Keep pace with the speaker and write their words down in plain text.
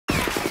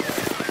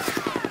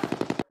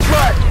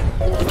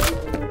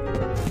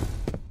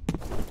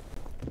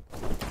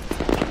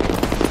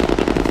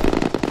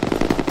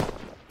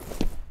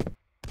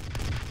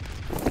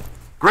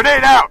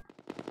Grenade out!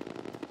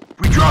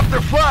 We dropped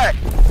their flag!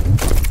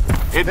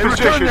 In They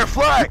position. returned their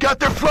flag! We got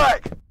their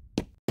flag!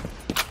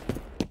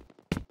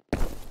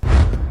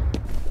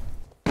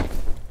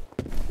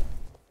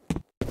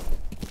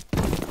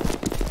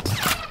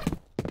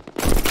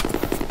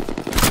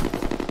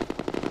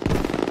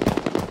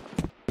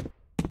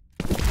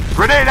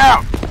 Grenade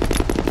out!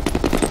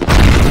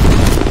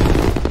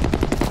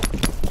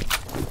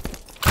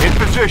 In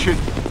position.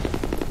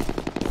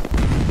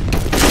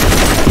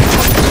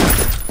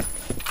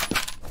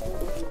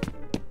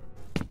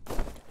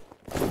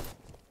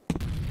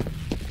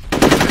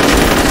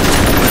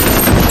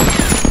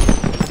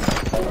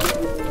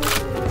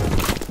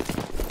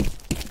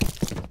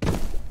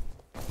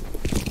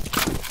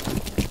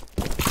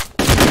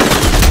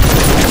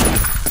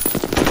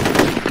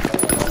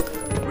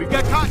 We've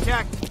got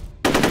contact.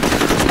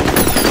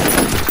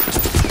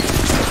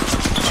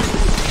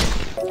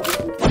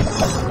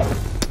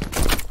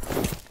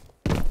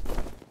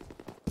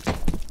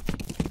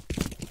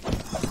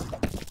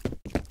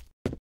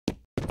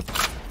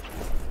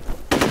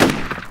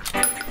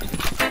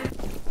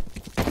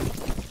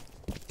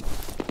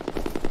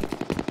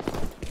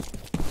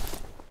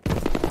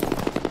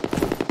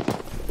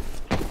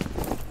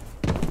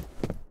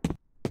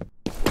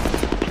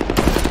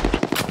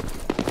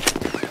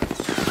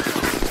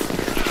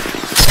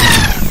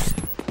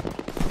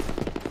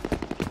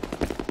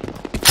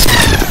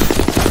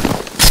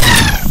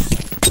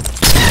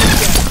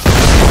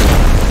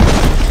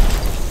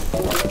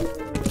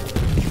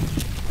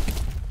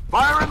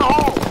 Fire in the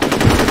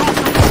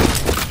hole!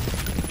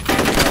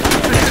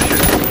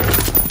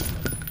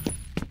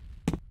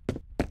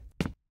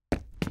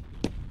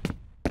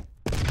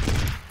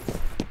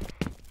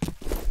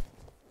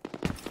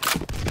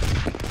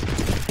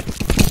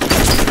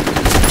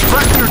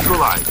 Threat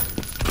neutralized.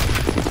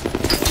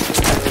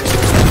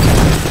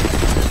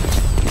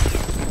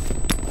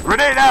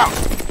 Grenade out!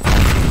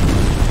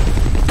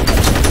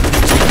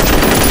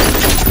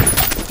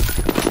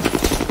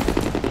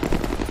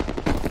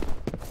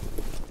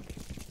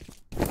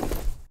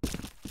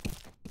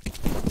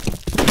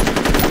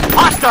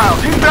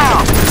 Hostiles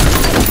inbound!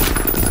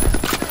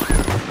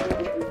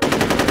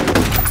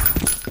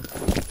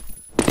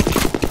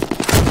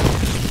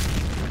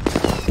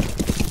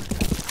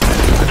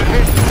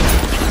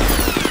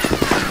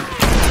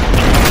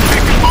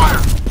 Taking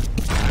fire!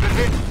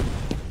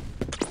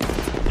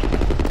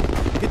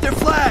 Get their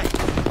flag.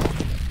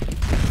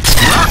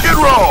 Rock and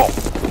roll!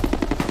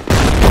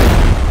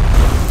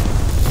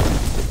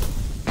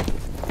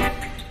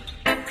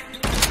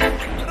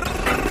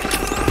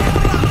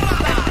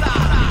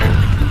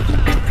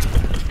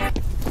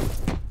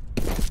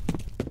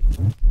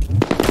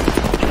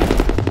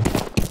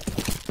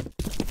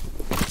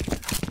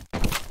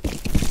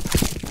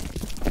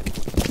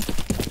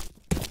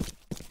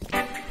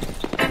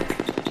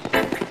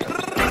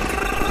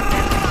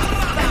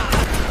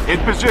 In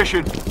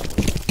position.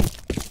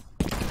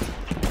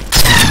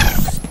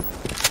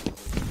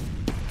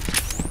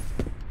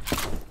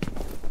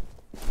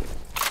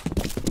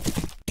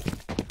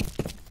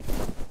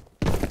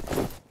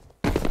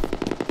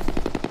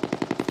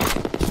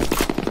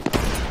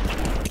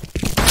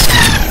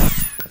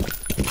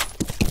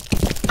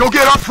 Go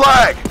get our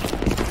flag!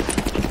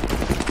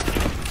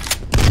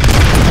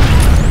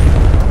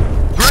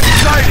 Threat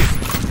sighted!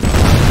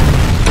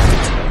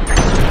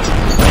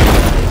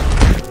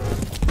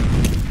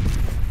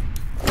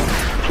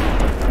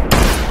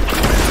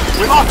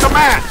 We lost a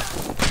man!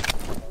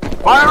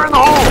 Fire in the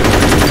hole!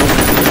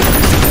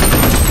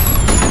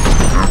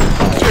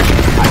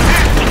 I'm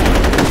hit!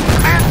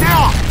 Man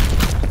down!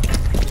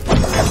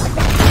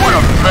 What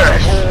a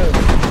mess!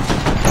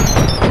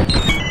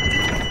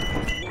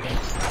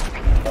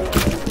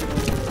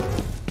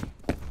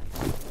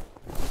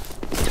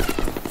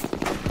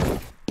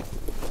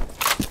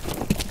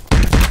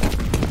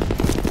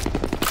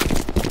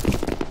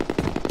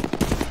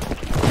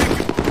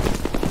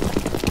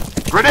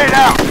 Grenade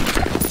out!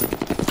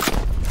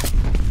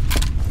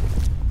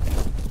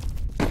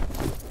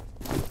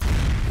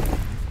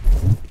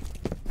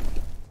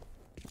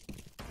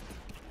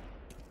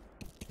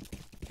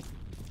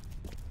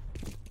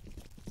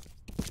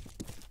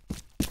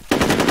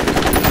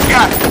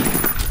 Got it!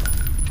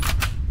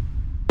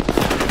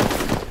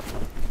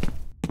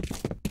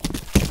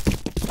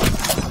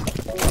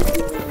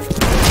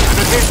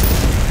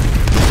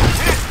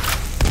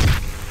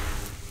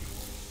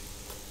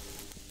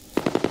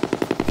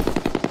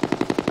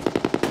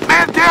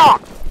 Man down!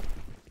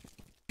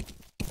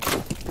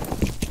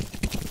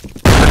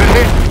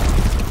 Hit.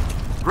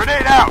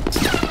 Grenade out!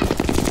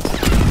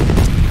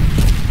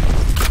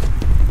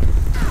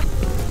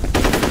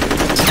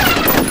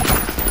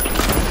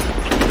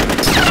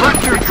 Threat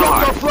We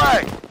dropped our neutralized!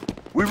 flag!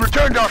 We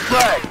returned our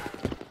flag!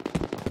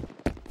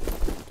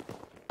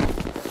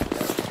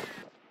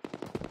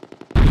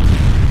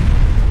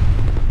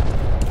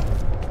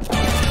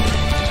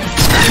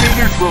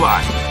 Enemy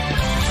neutralized!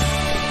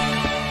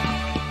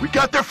 We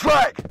got their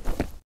flag!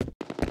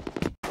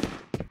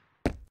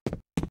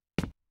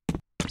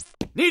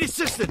 Need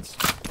assistance!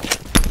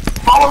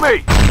 Follow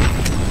me!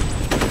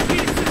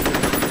 Need assistance!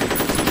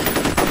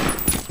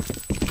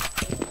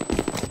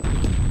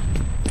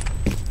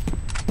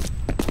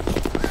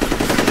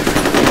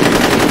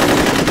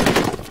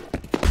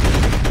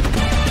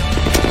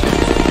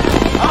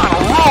 On a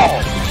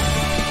roll!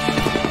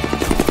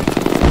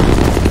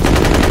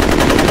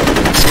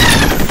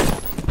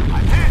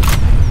 I'm hit!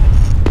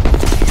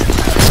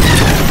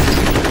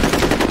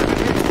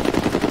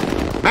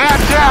 Man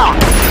down!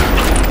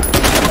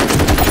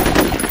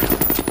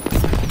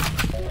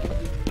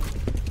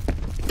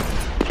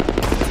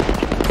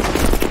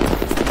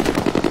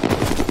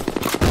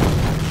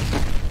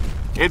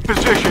 In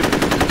position.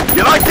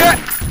 You like that?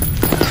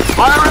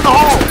 Fire in the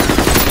hole!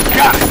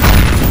 Got it!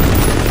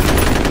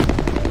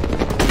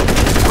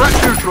 Threat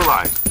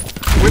neutralized.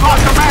 We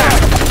lost a man!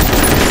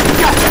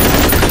 Got it!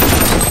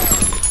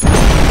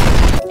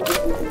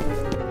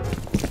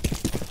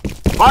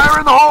 Fire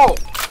in the hole!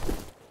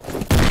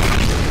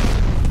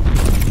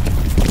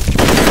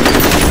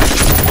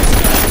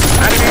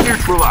 Enemy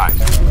neutralized.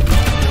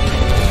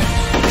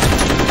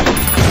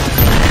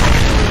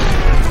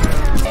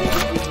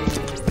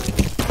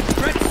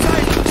 Threat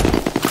sighted!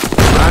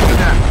 Roger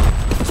that.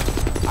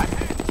 I'm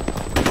hit.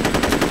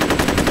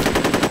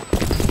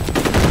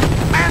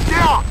 Man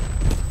down!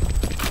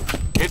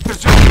 In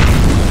position.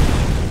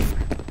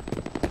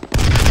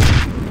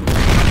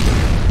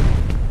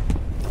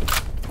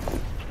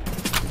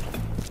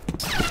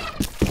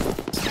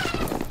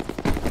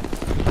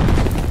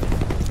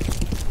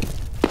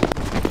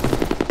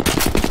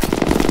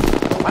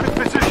 I'm in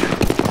position.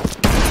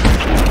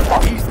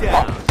 He's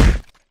down.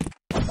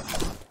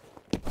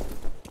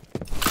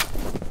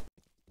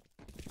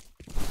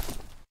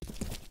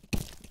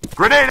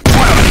 Grenade!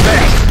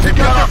 They've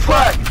got our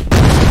flag!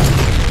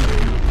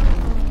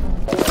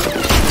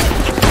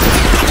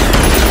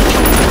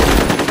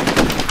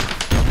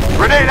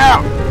 Grenade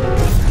out!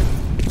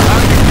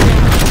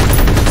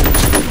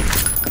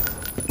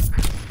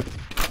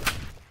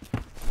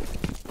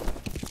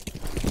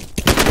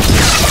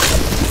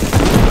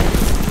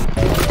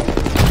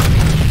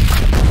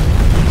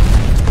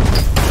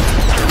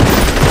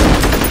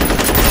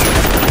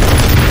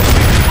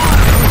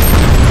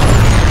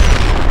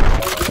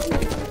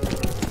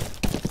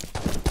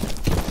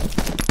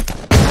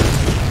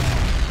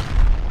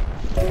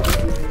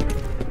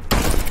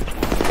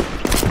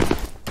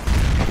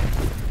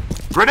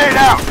 Grenade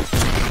out!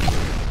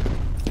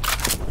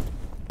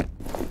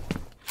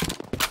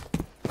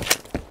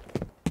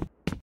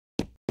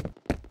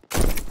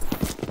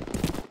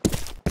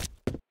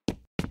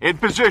 In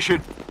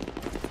position.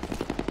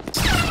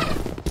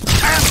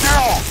 Stand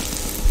still!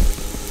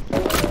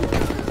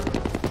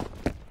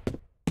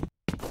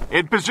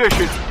 In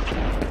position.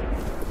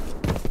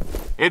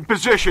 In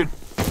position.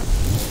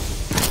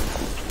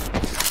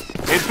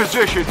 In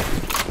position.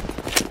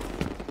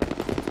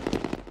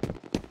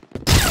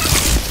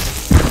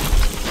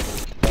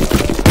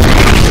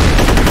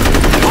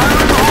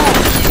 Fire in the hole!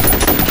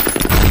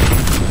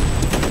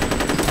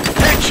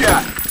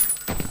 Headshot!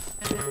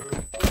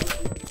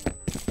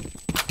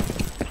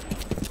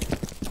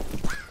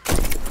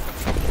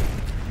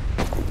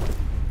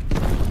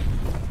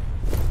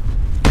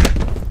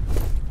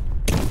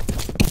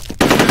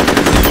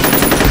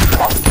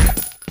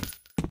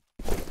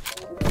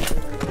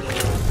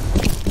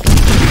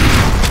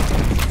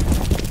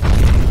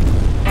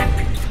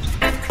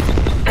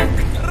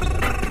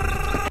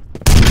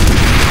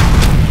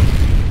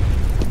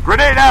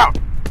 Grenade out!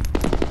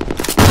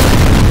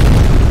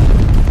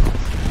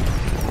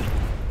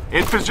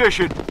 In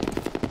position.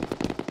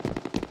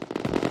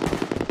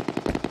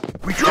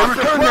 We dropped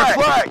their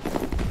flag!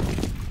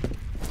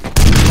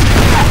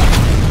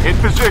 In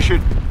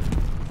position.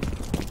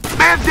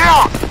 Man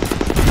down!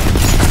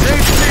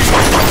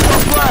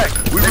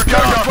 We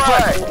returned our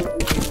flag!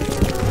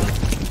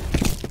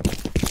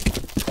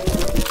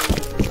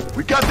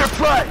 We got their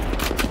flag!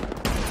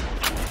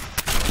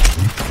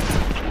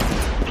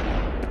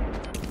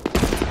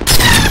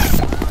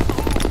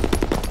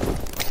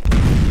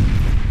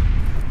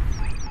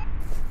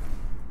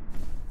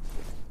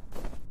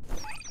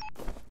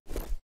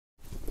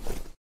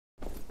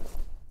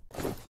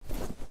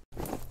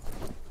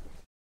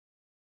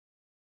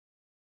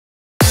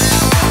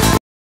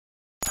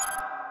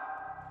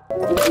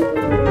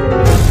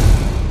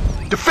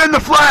 Defend the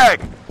flag!